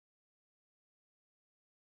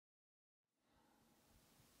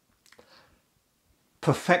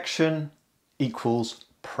Perfection equals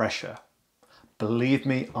pressure. Believe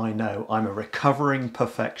me, I know. I'm a recovering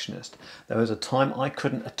perfectionist. There was a time I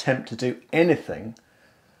couldn't attempt to do anything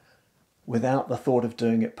without the thought of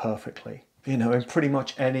doing it perfectly, you know, in pretty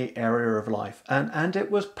much any area of life. And it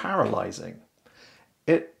was paralyzing.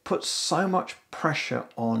 It puts so much pressure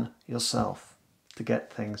on yourself to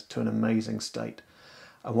get things to an amazing state.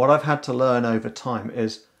 And what I've had to learn over time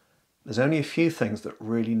is there's only a few things that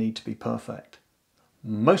really need to be perfect.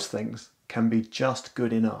 Most things can be just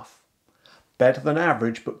good enough. Better than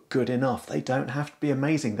average, but good enough. They don't have to be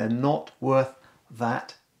amazing. They're not worth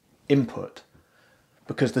that input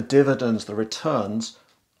because the dividends, the returns,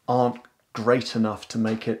 aren't great enough to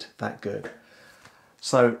make it that good.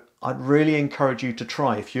 So I'd really encourage you to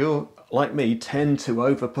try. If you're like me, tend to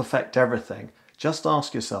over-perfect everything, just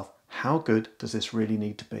ask yourself, how good does this really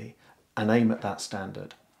need to be? And aim at that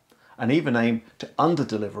standard. And even aim to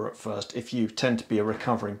under-deliver at first if you tend to be a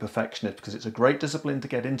recovering perfectionist, because it's a great discipline to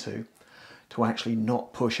get into, to actually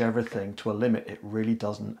not push everything to a limit it really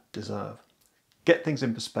doesn't deserve. Get things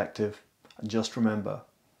in perspective and just remember,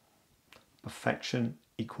 perfection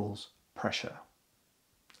equals pressure.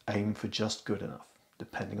 Aim for just good enough,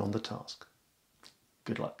 depending on the task.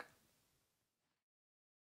 Good luck.